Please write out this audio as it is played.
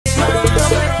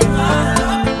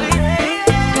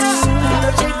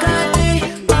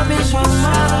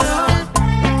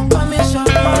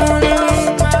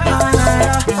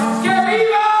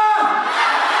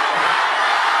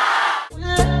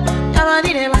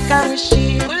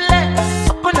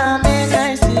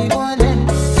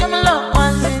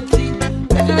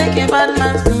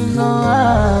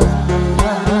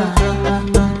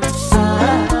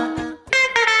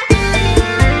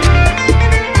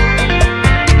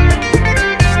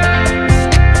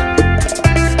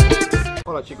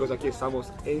Hola chicos, aquí estamos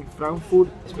en Frankfurt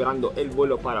esperando el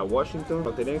vuelo para Washington.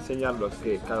 Quería enseñarles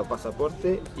que cada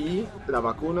pasaporte y la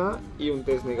vacuna y un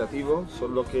test negativo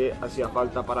son lo que hacía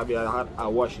falta para viajar a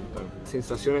Washington.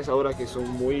 Sensaciones ahora que son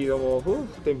muy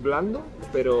temblando,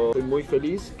 pero estoy muy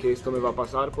feliz que esto me va a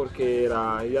pasar porque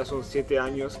ya son 7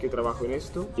 años que trabajo en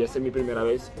esto y esta es mi primera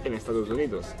vez en Estados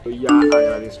Unidos. Yo ya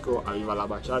agradezco a Viva la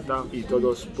Bachata y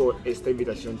todos por esta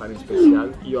invitación tan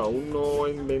especial. Yo aún no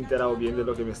me he enterado bien de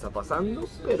lo que me está pasando,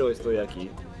 pero estoy aquí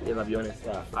y el avión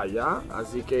está allá,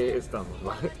 así que estamos,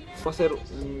 ¿vale? Vamos a hacer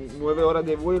 9 horas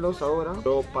de vuelos ahora,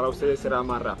 pero para ustedes será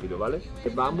más rápido, ¿vale?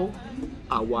 Vamos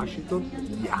a Washington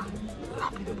ya,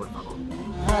 rápido por favor.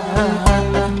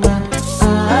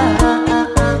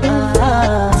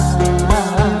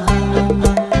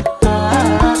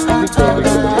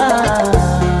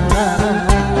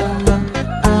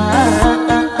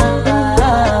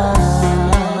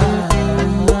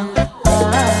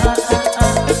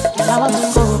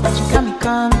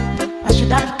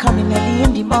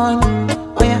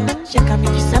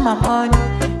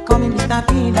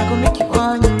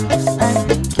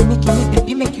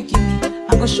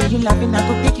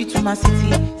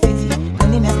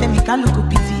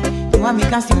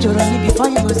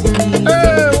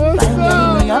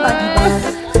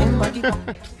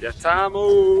 Ya estamos.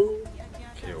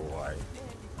 Qué guay.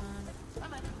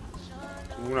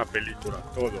 Como una película,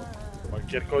 todo.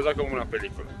 Cualquier cosa como una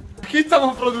película. Aquí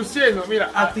estamos produciendo,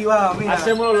 mira. Activado, mira.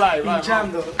 Hacemos live,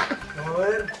 pinchando. Vamos a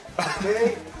ver.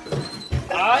 Okay.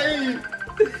 ¡Ay!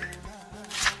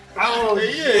 ¡Vamos!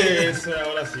 Eso,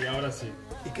 ahora sí, ahora sí.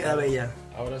 Y queda bella.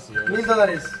 Ahora sí.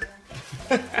 $1000.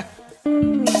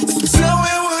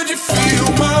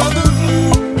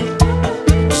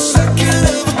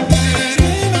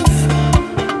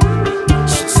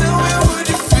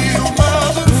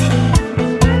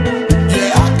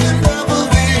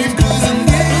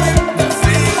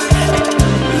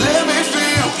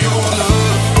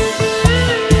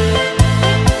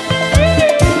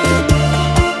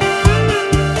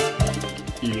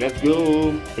 Y let's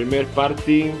go. Primer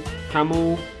party,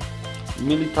 Camel,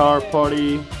 Military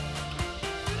Party.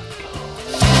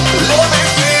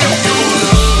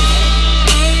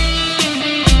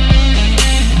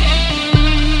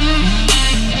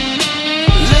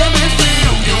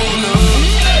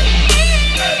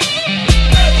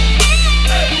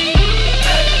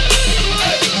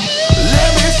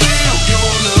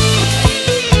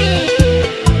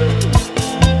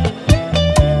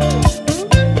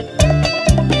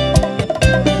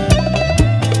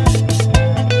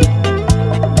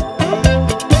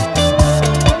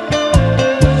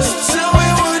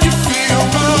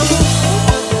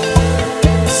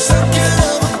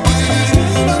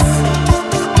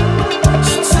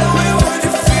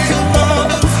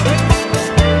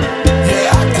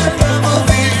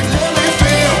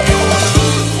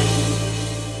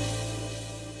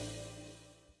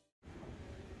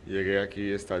 Llegué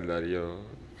aquí, está el Darío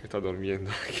que está durmiendo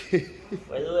aquí.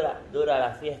 Fue dura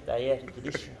la fiesta ayer,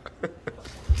 durísimo.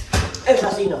 Es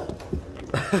así, ¿no?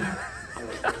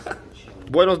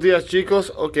 Buenos días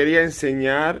chicos, os quería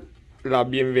enseñar la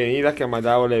bienvenida que me ha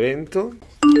dado el evento.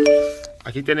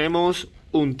 Aquí tenemos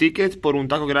un ticket por un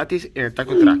taco gratis en el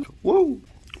Taco Track. ¡Wow!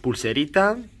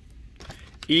 Pulserita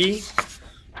y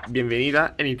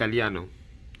bienvenida en italiano.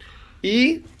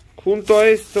 Y junto a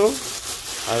esto,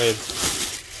 a ver.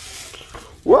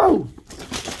 ¡Wow!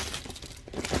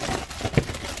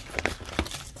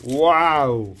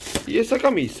 ¡Wow! ¿Y esa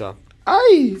camisa?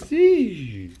 ¡Ay,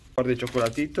 sí! Un par de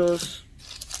chocolatitos.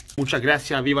 Muchas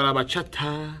gracias, viva la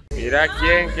bachata. Mira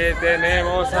quién que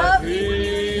tenemos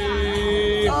aquí.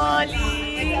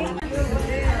 ¡Oli!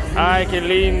 ¡Ay, qué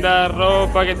linda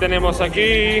ropa que tenemos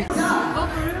aquí!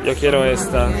 Yo quiero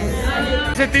esta.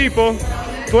 Ese tipo,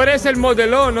 tú eres el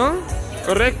modelo, ¿no?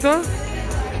 ¿Correcto?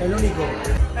 El único.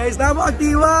 ¡Estamos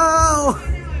activados!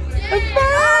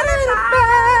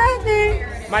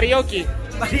 Marioki.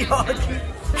 Marioki.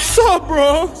 So,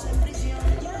 bro.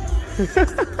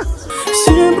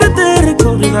 Siempre te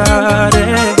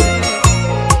recordaré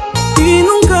y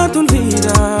nunca te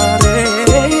olvidaré.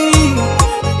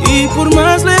 Y por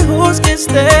más lejos que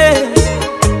estés,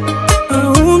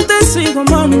 aún te sigo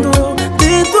amando.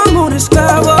 De tu amor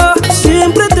esclavo,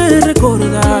 siempre te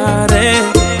recordaré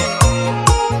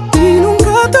y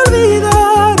nunca te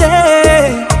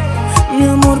olvidaré. Mi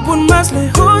amor, por más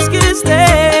lejos que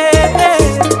estés.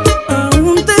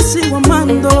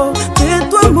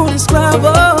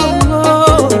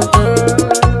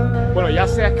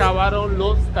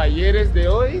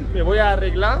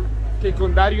 que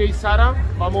con Dario y Sara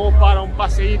vamos para un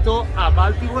paseíto a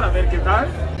Baltimore a ver qué tal.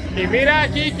 Y mira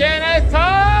aquí quién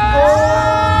está.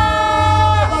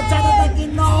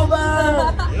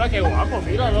 Mira qué guapo,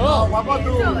 míralo. No, guapo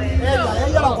tú.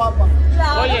 Ella la guapa.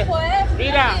 Oye,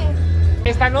 mira,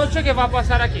 esta noche ¿qué va a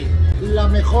pasar aquí? La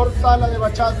mejor sala de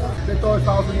bachata de todo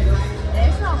Estados Unidos.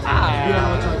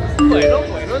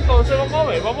 Bueno, entonces vamos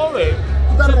a ver.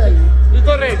 ¿Tú estás ready?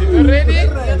 Estoy ready.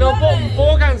 Estoy un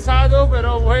poco cansado,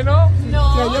 pero bueno.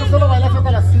 Que ayer solo bailaste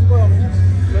hasta las 5 de la mañana.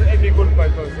 Es mi culpa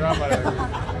entonces, va para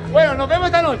Bueno, nos vemos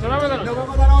esta noche, Nos vemos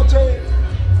esta noche.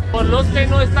 Por los que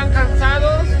no están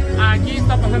cansados, aquí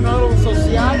está pasando algo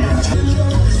social.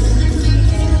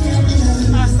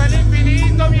 Hasta el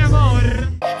infinito, mi amor.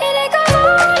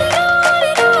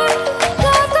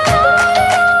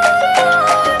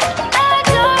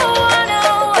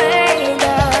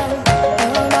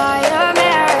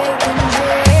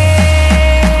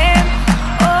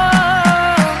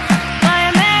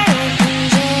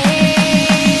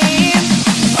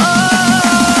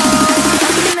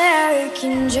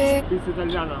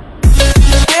 Italiana.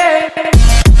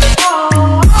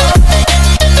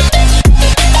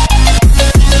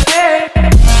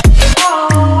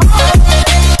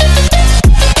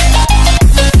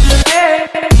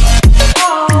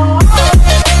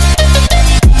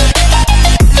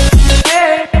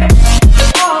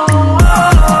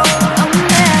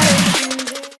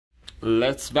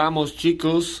 Vamos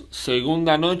chicos,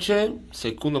 segunda noche,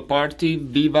 segundo party,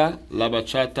 viva la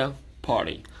bachata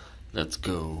party. Let's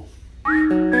go.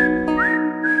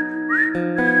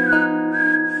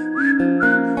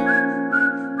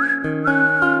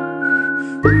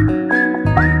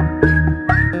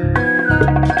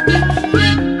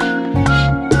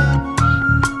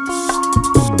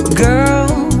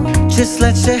 Girl, just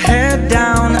let your hair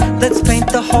down. Let's paint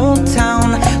the whole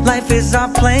town. Life is our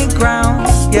playground,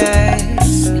 yeah.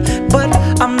 But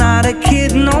I'm not a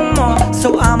kid no more,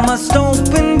 so I must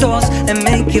open doors and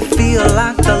make you feel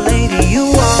like the lady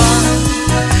you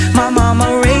are. My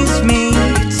mama raised me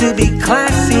to be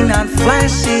classy, not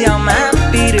flashy. I'm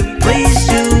happy to please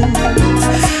you,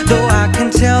 though I can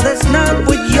tell that's not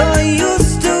what you're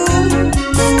used to.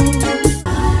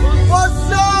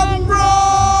 What's up, bro?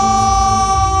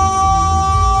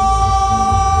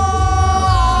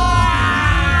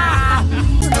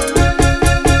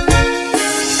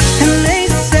 And they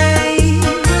say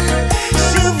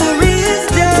chivalry is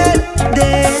dead,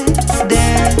 dead,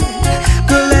 dead.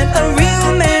 Girl, let a real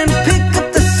man pick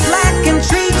up the slack and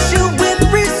treat you with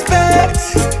respect,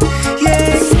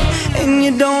 yeah. And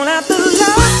you don't have to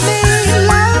love me,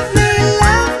 love me,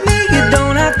 love me. You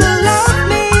don't have to love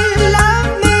me, love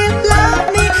me, love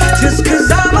me. Just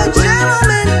 'cause I'm a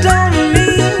gentleman don't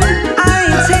mean I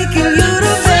ain't taking you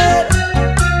to bed.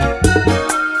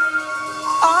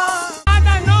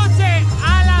 Cada noche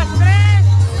a las 3,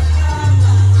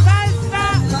 salsa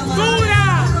dura.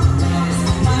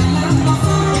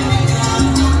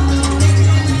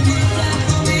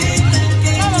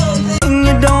 And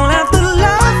you don't have to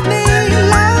love me,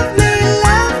 love me,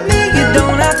 love me. You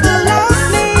don't have to love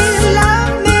me,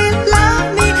 love me, love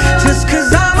me. Just 'cause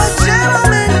I'm a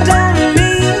gentleman don't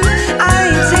mean I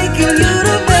ain't taking you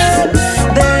to bed,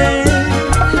 bed.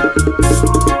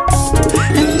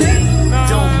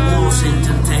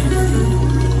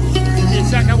 Y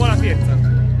se acabó la fiesta.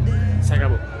 Se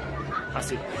acabó.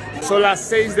 Así. Son las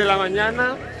 6 de la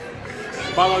mañana.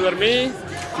 Vamos a dormir.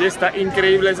 Fiesta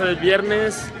increíble es el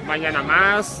viernes. Mañana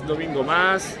más, domingo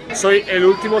más. Soy el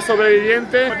último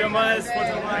sobreviviente.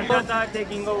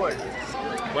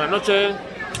 Buenas noches.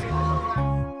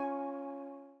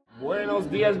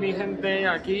 Buenos días mi gente,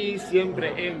 aquí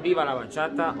siempre en Viva la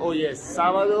Bachata. Hoy es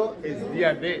sábado, es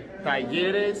día de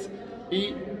talleres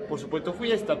y por supuesto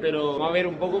fiesta, pero vamos a ver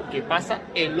un poco qué pasa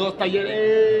en los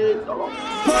talleres. ¡Vamos!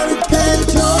 Porque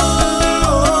yo,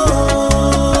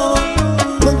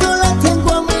 cuando la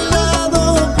tengo a mi lado,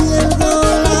 pierdo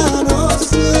la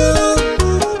noción,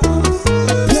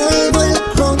 pierdo el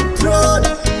control,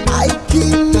 hay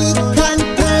química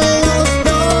entre los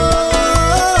dos.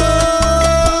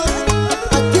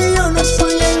 Aquí yo no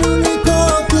soy el único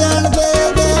que arde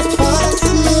de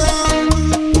pasión.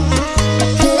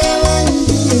 ¡Qué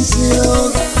bendición!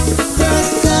 Tú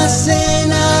estás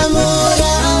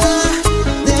enamorada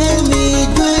de mí,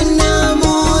 yo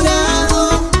enamorado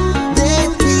de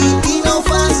ti y no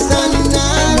pasa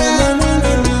nada,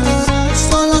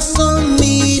 solo son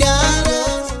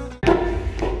miradas.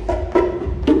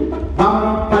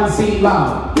 Vámonos para el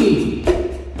Cibao y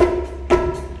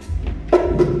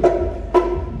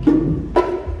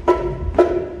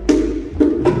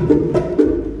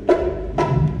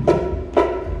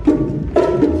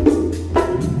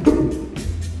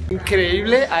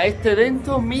este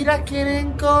evento. Mira quién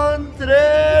encontré,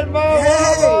 hermano.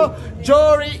 Hey.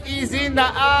 Jory is in the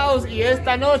house y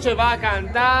esta noche va a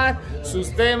cantar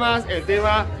sus temas. El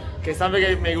tema que sabe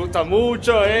que me gusta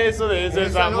mucho, eso de ese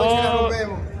es amor.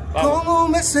 Como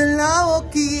un beso en la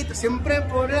boquita, siempre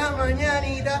por la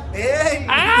mañanita. ¡Ey!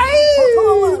 ¡Ay!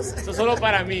 Eso solo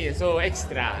para mí, eso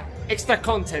extra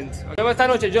content. Nos vemos esta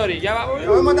noche, Jory. Ya vamos.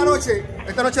 Nos vemos esta noche.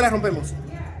 Esta noche la rompemos.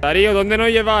 Darío, ¿dónde nos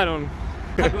llevaron?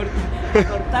 A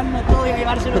cortarnos todo y a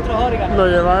llevarse nuestros órganos. Nos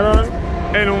llevaron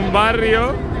en un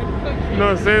barrio,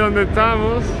 no sé dónde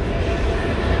estamos.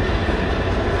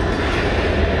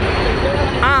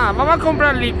 Ah, vamos a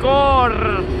comprar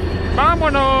licor.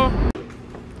 Vámonos.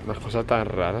 Una cosa tan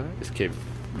rara es que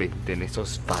venden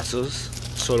estos vasos,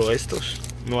 solo estos.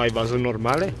 No hay vasos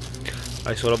normales,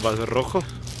 hay solo vasos rojos.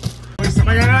 Hoy sí,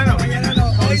 mañana no,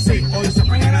 hoy sí,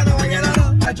 mañana no,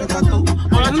 la choca tú.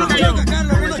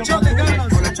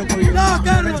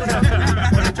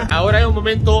 Ahora hay un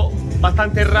momento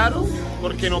bastante raro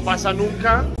porque no pasa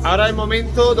nunca. Ahora hay un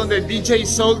momento donde DJ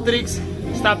Soltrix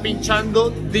está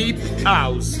pinchando Deep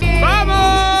House.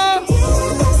 ¡Vamos!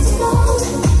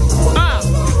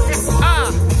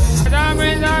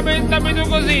 Dame tu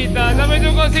cosita, dame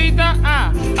tu cosita,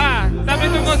 dame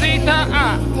tu cosita,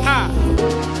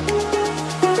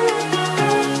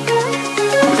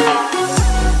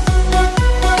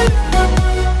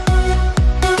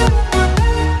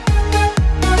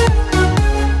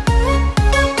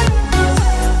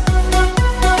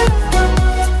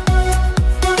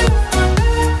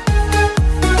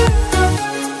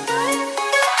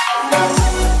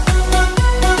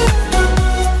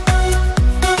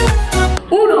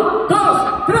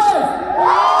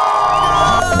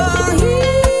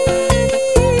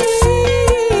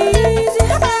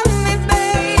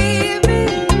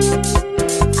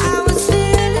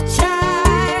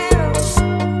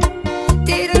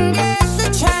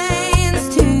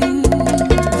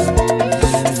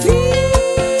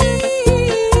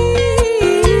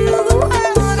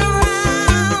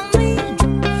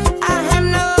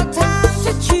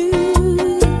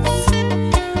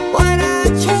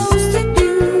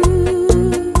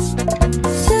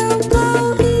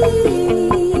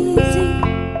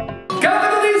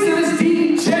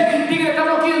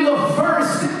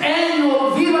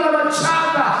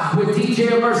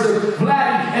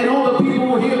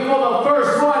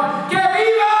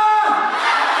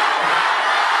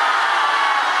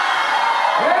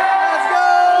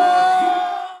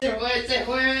 Este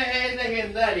jueves es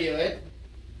legendario,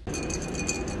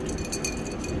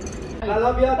 I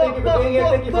love y'all. Thank you for being here.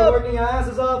 Thank you for working your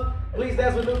asses off. Please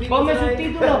dance with new people. Ponme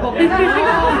subtítulos, porque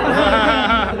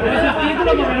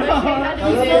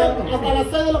Hasta las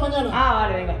 6 de la mañana. Ah,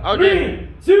 vale, venga. Okay.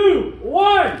 3, 2,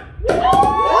 1.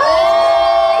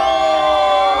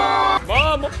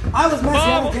 Vamos. I was messy,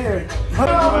 I don't care.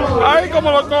 Ay,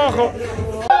 cómo lo cojo.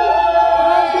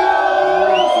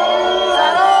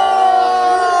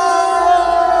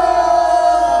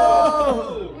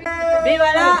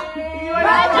 ¡Viva la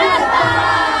 ¡Bachata!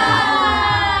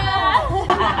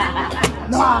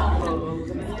 No.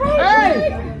 ¡Ey!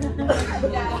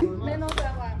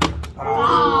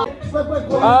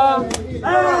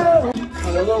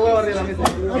 Los dos huevos arriba de la mesa.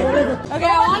 Okay,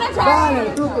 I wanna try.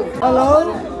 Hello?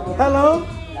 Hello?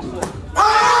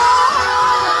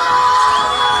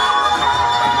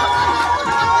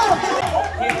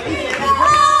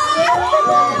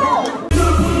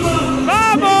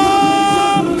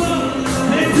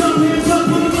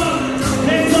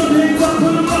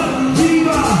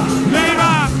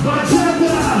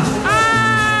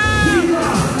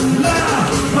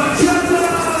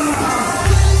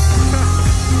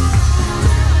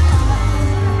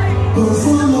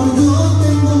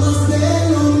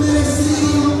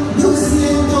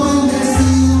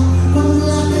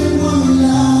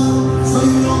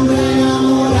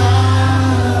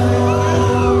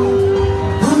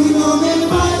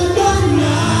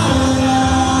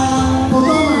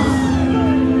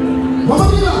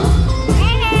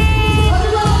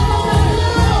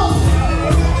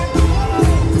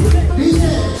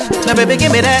 Baby,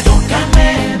 give me that.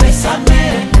 Tócame,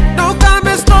 bésame. No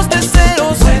calmes los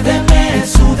deseos. Muéveme,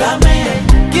 súdame.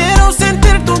 Quiero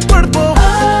sentir tu cuerpo.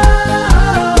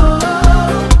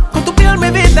 Con tu piel, mi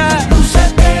vida.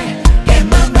 Lúcete,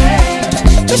 quémame.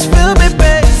 Just feel me,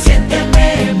 babe.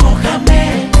 Siénteme,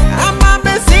 mójame.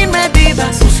 Amame sin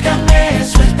medidas. Búscame,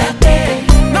 suéltate.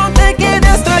 No te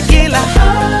quedes tranquila.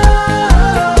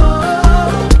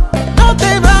 No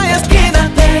te vayas,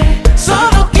 quédate.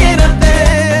 Solo quédate.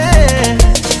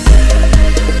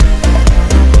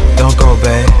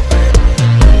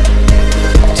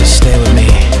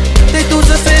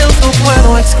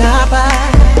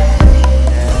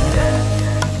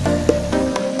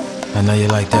 know you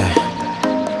like that.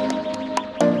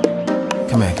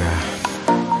 Come here, girl.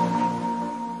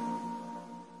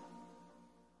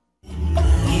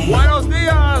 Buenos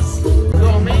días.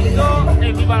 Domingo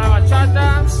en Viva la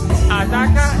Bachata,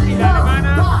 Ataca y la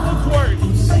hermana Footwork.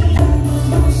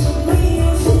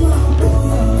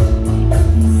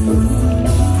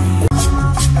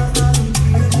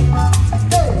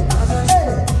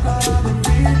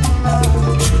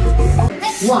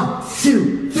 One,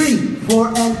 two, three,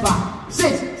 4 and 5,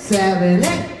 6, 7,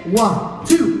 8. 1,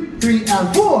 2, 3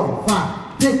 and 4,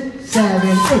 5, 6, 7,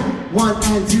 8. 1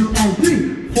 and 2 and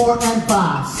 3, 4 and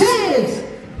 5, 6,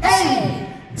 8.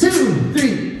 2,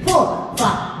 3, 4,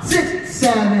 5, 6,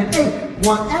 7, 8.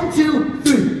 1 and 2,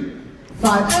 3,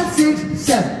 5 and 6,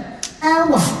 7. And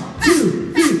 1,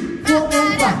 2, 3, 4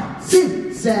 and 5,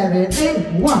 6, 7,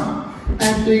 8. 1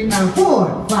 and 3 and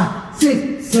 4, 5,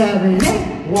 6, 7, 8.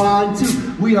 1,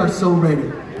 2. We are so ready.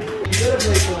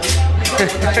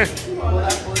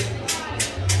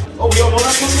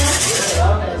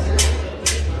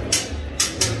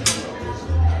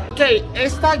 Ok,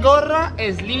 esta gorra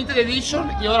es limited edition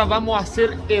y ahora vamos a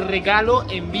hacer el regalo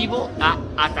en vivo a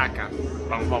Ataca.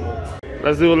 Vamos.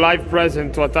 Let's do a live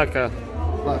present to Ataca.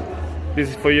 What? This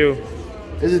is for you.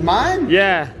 This is mine?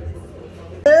 Yeah.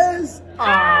 Yes.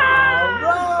 Oh,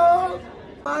 bro.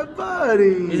 My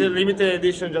buddy. It's a limited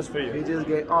edition just for you. He just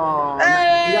get. Oh.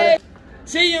 Hey!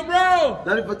 See you, bro.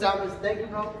 Love you for Thomas. Thank you,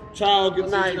 bro. Ciao,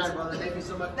 good night. Brother. Thank you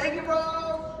so much. Thank you, bro.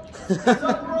 Sup,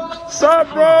 bro. Sup,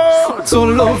 bro.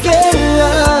 Solo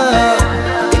vela,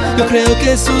 yo creo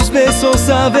que sus besos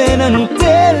saben a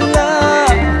Nutella.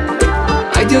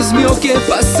 Ay, Dios mío, ¿qué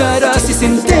pasará si se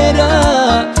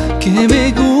entera? Que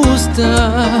me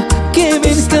gusta, que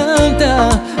me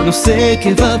encanta, no sé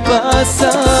qué va a pasar.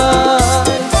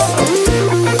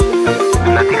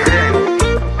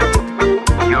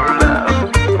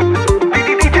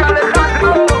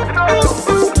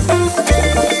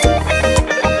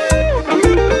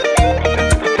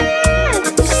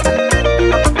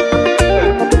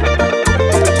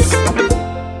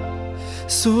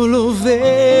 Solo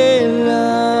vela.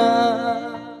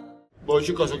 Bueno,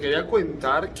 chicos, os quería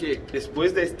contar que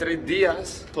después de 3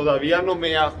 días todavía no me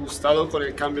he ajustado con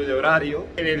el cambio de horario.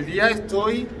 En el día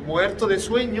estoy muerto de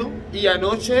sueño y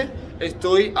anoche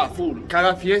estoy a full.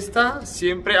 Cada fiesta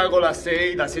siempre hago las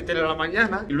 6, las 7 de la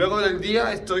mañana y luego del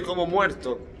día estoy como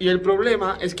muerto. Y el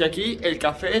problema es que aquí el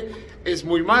café es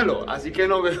muy malo, así que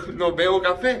no veo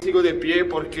café. Sigo de pie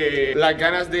porque las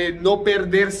ganas de no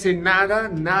perderse nada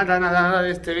de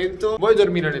este evento. Voy a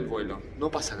dormir en el vuelo, no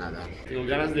pasa nada. Tengo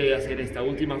ganas de hacer esta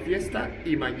última fiesta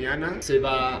y mañana se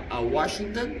va a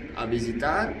Washington a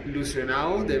visitar,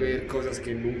 ilusionado de ver cosas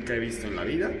que nunca he visto en la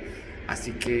vida.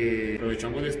 Así que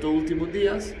aprovechamos estos últimos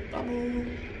días. ¡Vamos!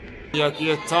 Y aquí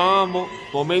estamos,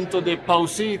 momento de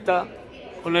pausita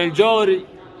con el Jory.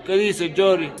 ¿Qué dice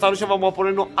Jory? Esta noche vamos a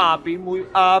ponernos happy, muy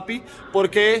happy,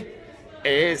 porque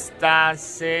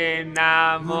estás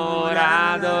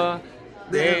enamorado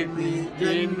de ti,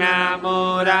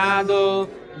 enamorado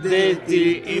de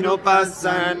ti y no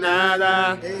pasa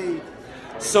nada,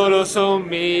 solo son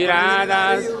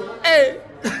miradas. ¡Ey!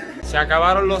 Se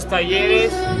acabaron los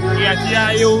talleres y aquí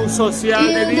hay un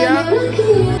social de día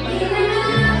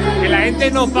que la gente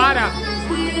no para.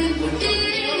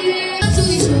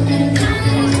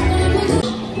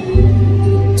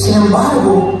 Sin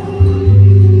embargo,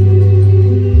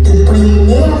 el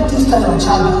primer artista de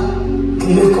bachata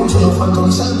que yo escucho no fue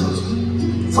Antonio Santos,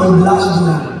 fue Blas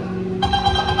Durán.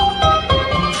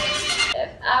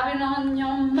 I've been on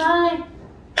your mind.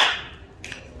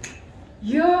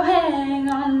 You hang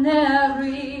on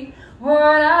every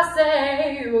word I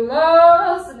say. You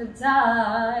lost the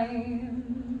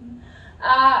time.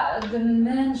 I've been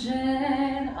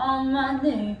mentioned on my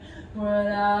name. Would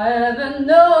I ever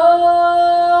know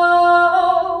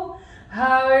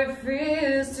how it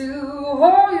feels to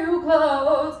hold you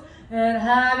close and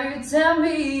have you tell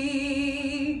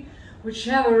me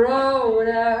whichever road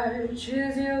I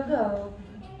choose you go?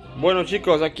 Bueno,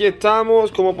 chicos, aquí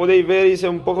estamos. Como podéis ver, hice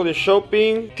un poco de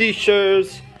shopping,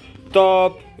 t-shirts,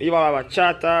 top, iba a la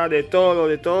bachata, de todo.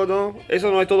 Eso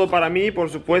no es todo para mí, por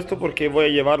supuesto, porque voy a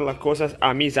llevar las cosas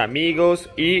a mis amigos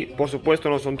y, por supuesto,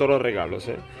 no son todos regalos,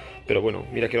 Pero bueno,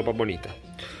 mira qué ropa bonita.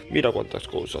 Mira cuántas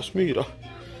cosas, mira.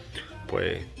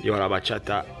 Pues lleva la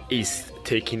bachata is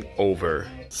taking over.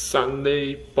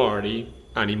 Sunday party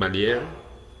animalier.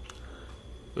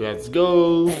 Let's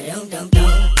go.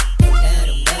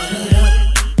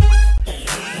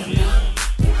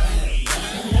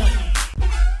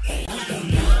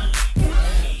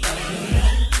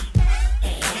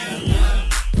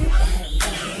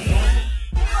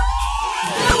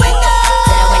 Window.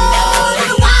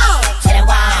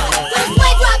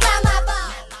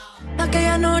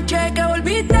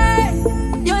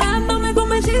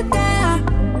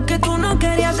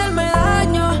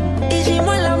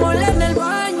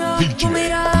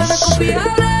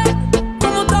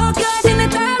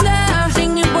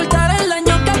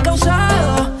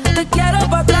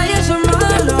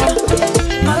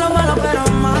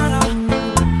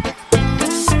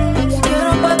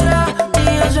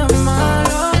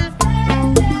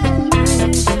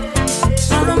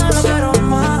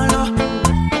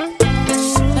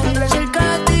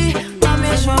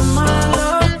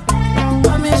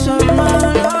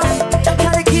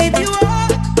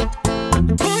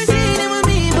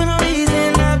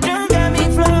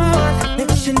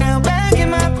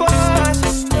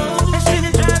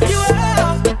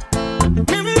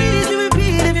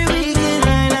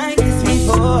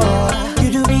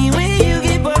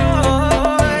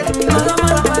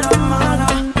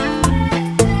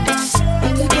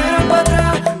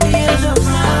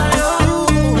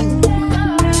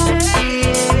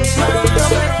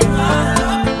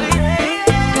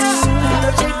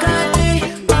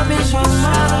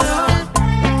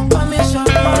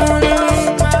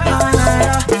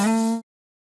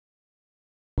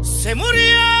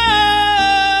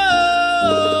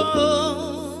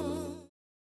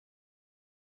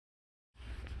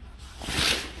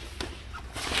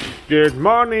 Good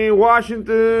morning,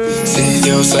 Washington. Si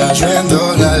Dios está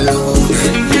yendo la luz,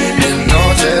 en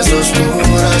noches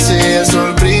oscuras y el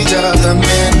sol brilla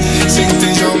también. Sin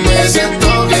ti yo me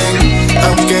siento bien,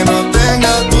 aunque no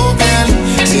tenga tu piel.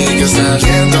 Si Dios está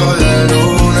yendo la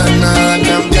luna, nada ha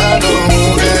cambiado,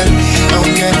 mujer.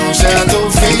 Aunque no sea tu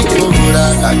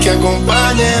figura la que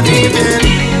acompañe mi piel.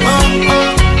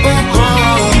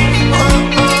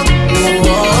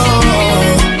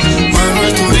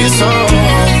 Manuel Turizo.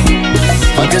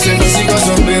 Pa' que siempre sigo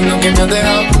sonriendo que me has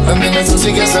dejado. También eso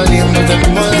sigue saliendo del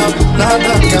mismo lado. Nada ha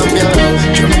cambiado.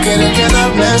 Yo no quería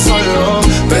quedarme solo,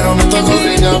 pero me tocó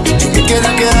obligado. Yo me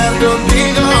quería quedar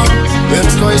contigo, pero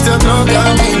escogiste otro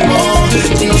camino.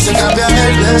 Y no se cambia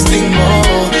el destino.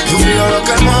 Tu frío lo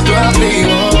calmó tu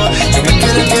abrigo. Yo me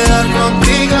quería quedar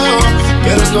contigo,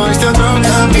 pero escogiste otro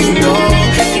camino.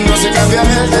 Y no se cambia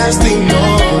el destino.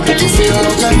 Tu frío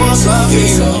lo calmó su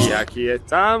abrigo. Y aquí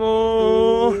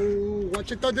estamos.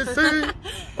 Washington DC.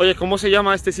 Oye, ¿cómo se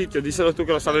llama este sitio? Díselo tú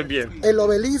que lo sabes bien. El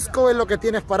obelisco es lo que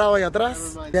tienes parado ahí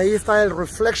atrás. De ahí está el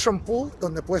Reflection Pool,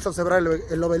 donde puedes observar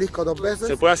el obelisco 2 veces.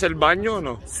 ¿Se puede hacer baño o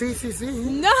no? Sí, sí, sí.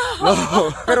 No.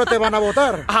 Pero te van a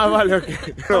votar. Ah, vale, ok.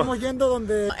 Estamos yendo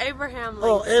donde... Abraham Lincoln.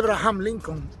 Oh, Abraham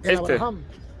Lincoln. El Abraham.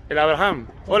 El Abraham.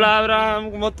 Hola,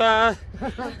 Abraham, ¿cómo estás?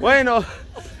 Bueno,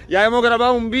 ya hemos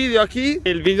grabado un vídeo aquí,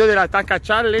 el vídeo de la Taca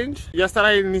Challenge. Ya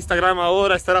estará en Instagram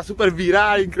ahora, estará súper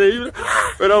viral, increíble.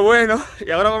 Pero bueno,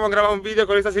 y ahora vamos a grabar un vídeo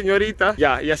con esta señorita.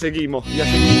 Ya seguimos,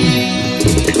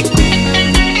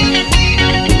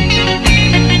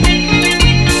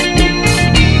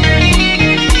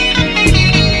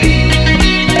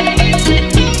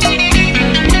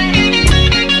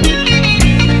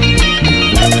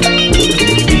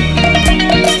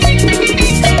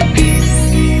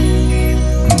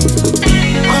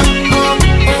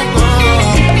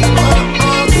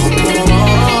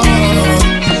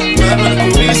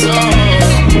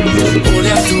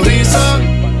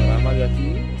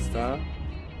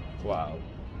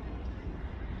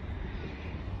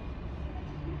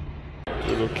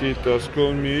 Te lo quitas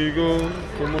conmigo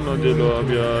como nadie lo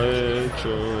había hecho.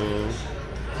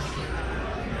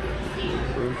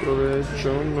 Buen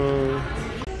provecho, no.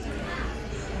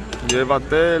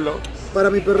 Llévatelo. Para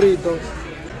mi perrito.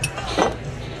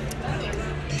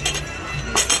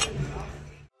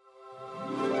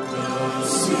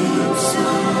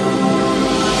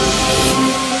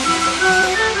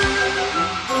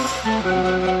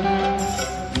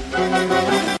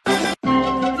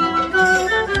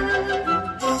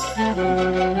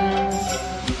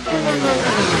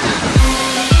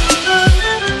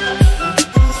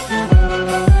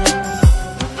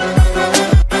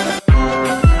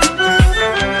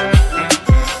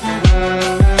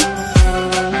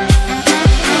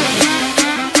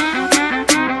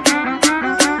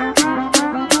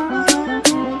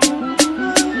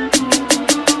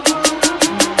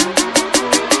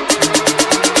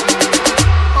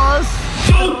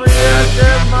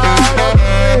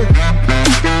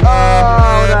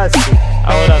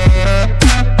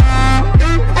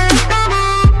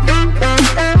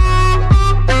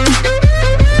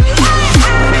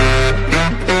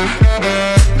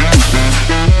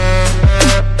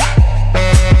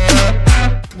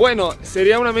 Bueno,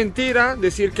 sería una mentira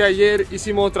decir que ayer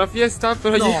hicimos otra fiesta,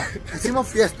 pero no, ayer... hicimos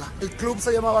fiesta. El club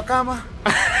se llamaba Cama,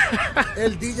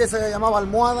 el DJ se llamaba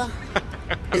Almohada.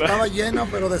 Estaba lleno,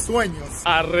 pero de sueños.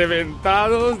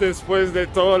 Arreventados después de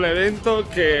todo el evento,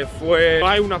 que fue... No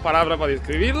hay una palabra para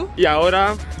describirlo. Y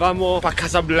ahora vamos para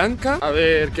Casablanca a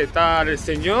ver qué tal el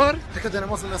señor. Es que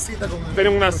tenemos una cita con el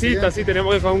Tenemos una presidente. cita, sí,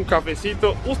 tenemos que tomar un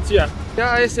cafecito. Hostia,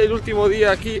 ya es el último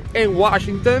día aquí en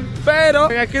Washington, pero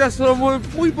me queda solo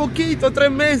muy poquito, 3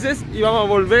 meses, y vamos a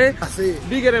volver. Así.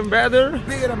 Bigger and better.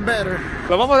 Bigger and better.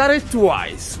 Lo vamos a dar el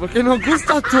twice, porque nos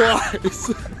gusta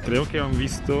twice. Creo que han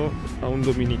visto a un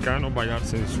dominicano bailar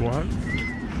sensual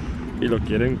y lo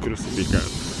quieren crucificar.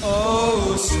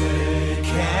 Oh, say,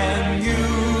 can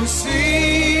you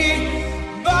see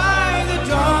by the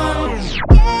dawn?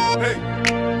 Hey,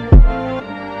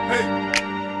 hey,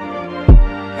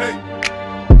 hey,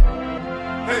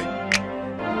 hey,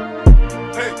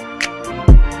 hey,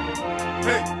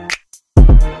 hey,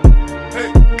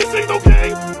 hey. This ain't no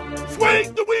game.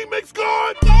 Swing the weed makes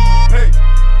God. Hey.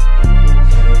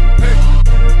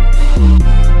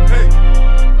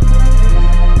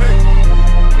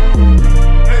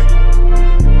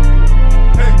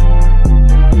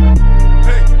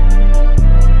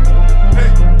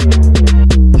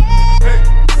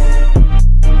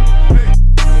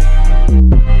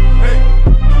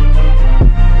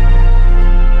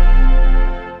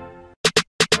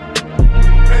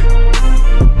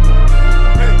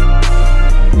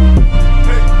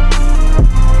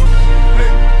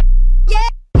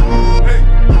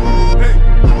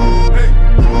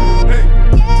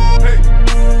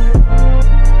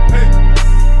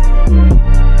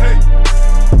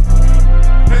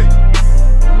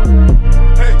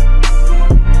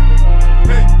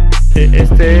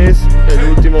 este es el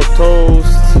último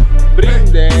toast.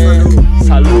 Brinde. Salud.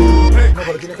 Salud. No,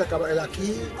 pero tienes que acabar.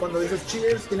 Aquí, cuando dices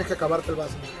cheers, tienes que acabarte el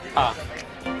vaso. Ah.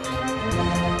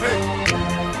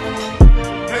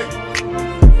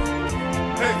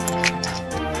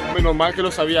 Menos mal que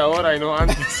lo sabía ahora y no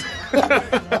antes.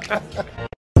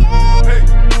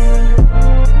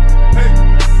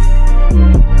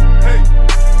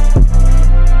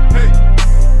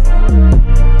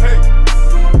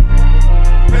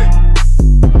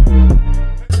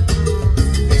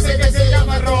 Dice que se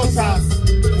llama Rosas.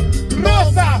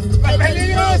 ¡Rosa, la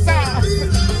peligrosa!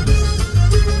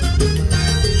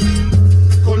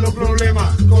 Con los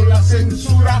problemas, con la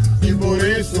censura, y por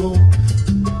eso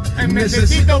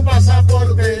necesito un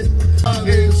pasaporte.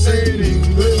 El ser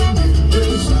inglés,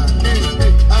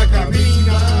 a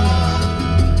caminar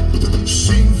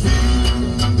sin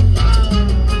fin.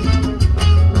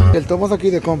 El Tomás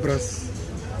aquí de compras.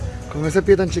 Con ese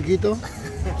pie tan chiquito.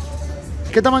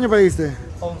 ¿Qué tamaño pediste?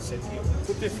 11, tío.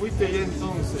 Tú te fuiste ya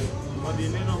entonces. Más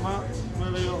dinero más,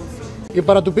 9 y 11. ¿Y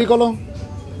para tu pícolo?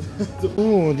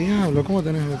 Diablo, ¿cómo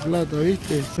tenés de plata,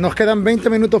 viste? Nos quedan 20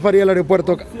 minutos para ir al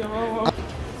aeropuerto.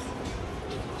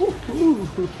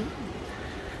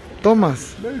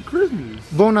 Tomás, Merry Christmas.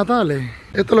 Buon Natale.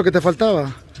 Esto es lo que te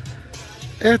faltaba.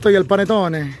 Esto y el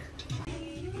panetone.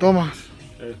 Tomás,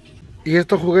 ¿y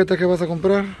estos juguetes que vas a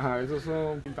comprar? Ah, esos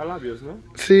son pintalabios, ¿no?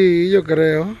 Sí, yo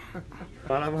creo.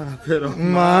 Mala, pero...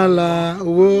 Mala.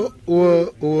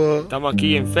 Estamos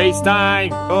aquí en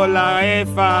FaceTime. Hola,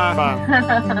 Efa.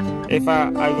 Efa,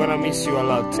 I'm gonna miss you a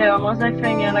lot. Te vamos a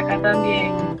extrañar acá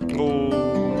también.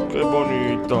 Qué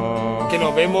bonito. Que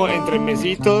nos vemos en 3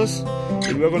 mesitos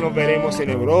y luego nos veremos en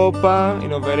Europa y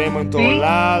nos veremos en todos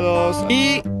lados.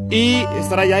 Y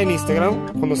estará ya en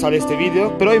Instagram cuando sale este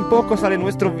vídeo. Pero en poco sale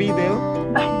nuestro vídeo.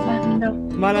 Bailando.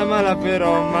 Mala,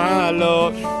 pero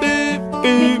malo.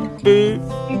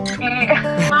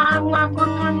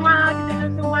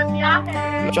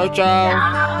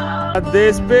 Chao.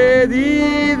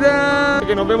 Despedida.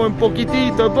 Que nos vemos en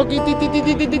poquitito.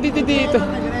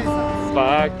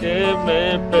 Pa' que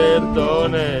me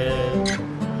perdone.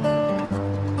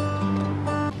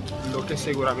 Lo que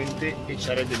seguramente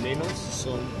echaré de menos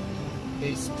son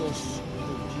estos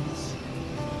cookies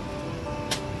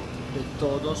de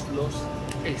todos los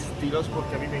estilos,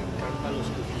 porque a mí me encantan los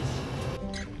cookies.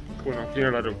 Bueno, aquí en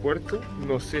el aeropuerto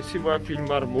no sé si voy a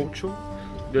filmar mucho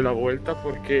de la vuelta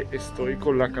porque estoy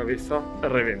con la cabeza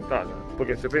reventada,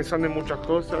 porque estoy pensando en muchas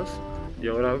cosas y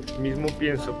ahora mismo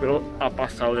pienso, pero ha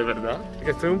pasado de verdad,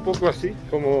 que estoy un poco así,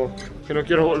 como que no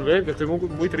quiero volver, que estoy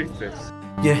muy triste.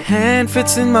 Your hand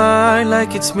fits in mine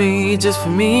like it's made just for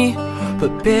me.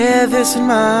 But bear this in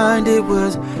mind, it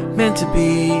was meant to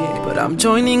be. But I'm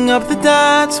joining up the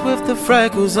dots with the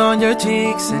freckles on your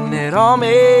cheeks, and it all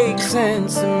makes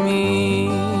sense to me.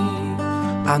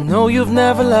 I know you've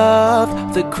never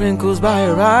loved the crinkles by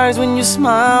your eyes when you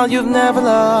smile. You've never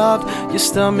loved your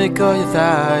stomach or your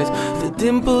thighs, the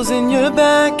dimples in your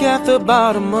back at the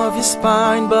bottom of your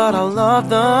spine. But I'll love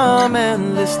them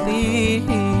endlessly.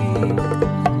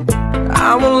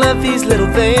 I won't let these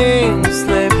little things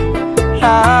slip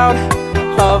out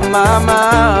of my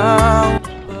mouth.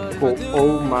 For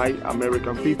all my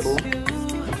American people,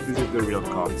 this is the real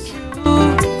college.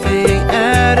 They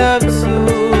add up to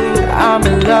I'm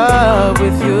in love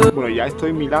with you. Bueno, ya estoy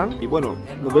en Milán y bueno,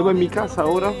 nos vemos en mi casa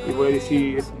ahora y voy a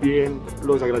decir bien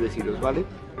los agradecidos, ¿vale?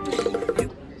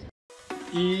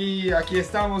 Y aquí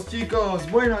estamos, chicos.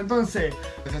 Bueno, entonces,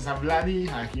 gracias a Vladi,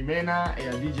 a Jimena y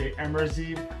al DJ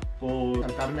Emercy por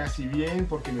tratarme así bien,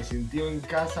 porque me sentí en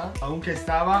casa, aunque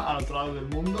estaba al otro lado del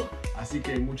mundo. Así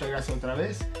que muchas gracias otra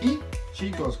vez. Y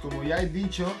chicos, como ya he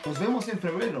dicho, nos vemos en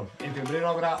febrero. En febrero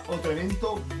habrá otro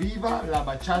evento, Viva la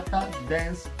Bachata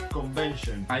Dance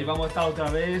Convention. Ahí vamos a estar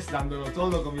otra vez dándolo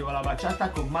todo con Viva la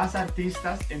Bachata, con más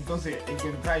artistas. Entonces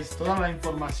encontráis todas las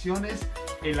informaciones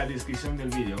en la descripción del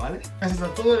vídeo, ¿vale? Gracias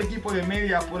a todo el equipo de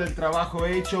media por el trabajo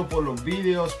hecho, por los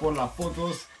vídeos, por las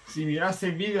fotos. Si miraste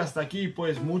el vídeo hasta aquí,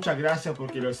 pues muchas gracias,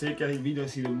 porque lo sé que el vídeo ha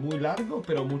sido muy largo,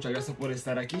 pero muchas gracias por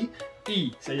estar aquí.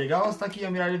 Y si ha llegado hasta aquí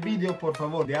a mirar el vídeo, por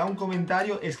favor, deja un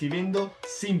comentario escribiendo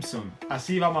Simpson.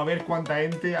 Así vamos a ver cuánta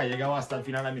gente ha llegado hasta el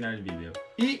final a mirar el vídeo.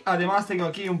 Y además tengo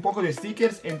aquí un poco de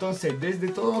stickers, entonces desde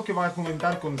todo lo que van a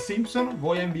comentar con Simpson,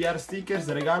 voy a enviar stickers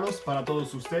de regalos para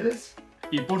todos ustedes.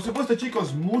 Y por supuesto,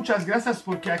 chicos, muchas gracias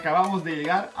porque acabamos de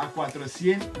llegar a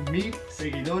 400.000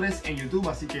 seguidores en YouTube,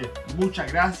 así que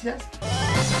muchas gracias.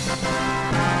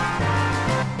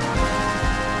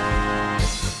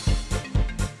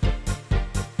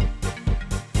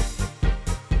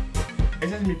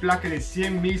 Esa es mi placa de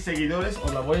 100.000 seguidores,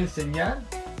 os la voy a enseñar,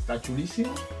 está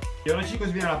chulísimo. Y ahora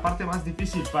chicos viene la parte más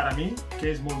difícil para mí,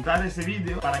 que es montar ese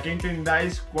vídeo para que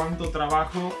entendáis cuánto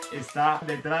trabajo está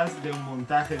detrás de un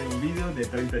montaje de un vídeo de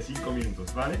 35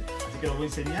 minutos, ¿vale? Así que lo voy a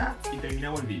enseñar y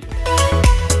terminamos el vídeo.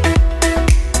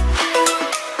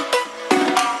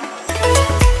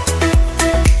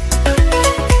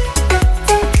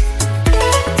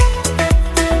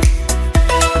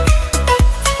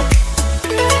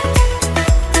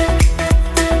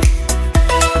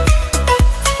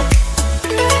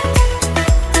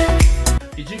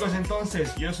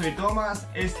 Entonces, yo soy Tomás,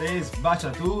 este es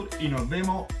Bachatour y nos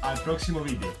vemos al próximo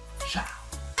vídeo.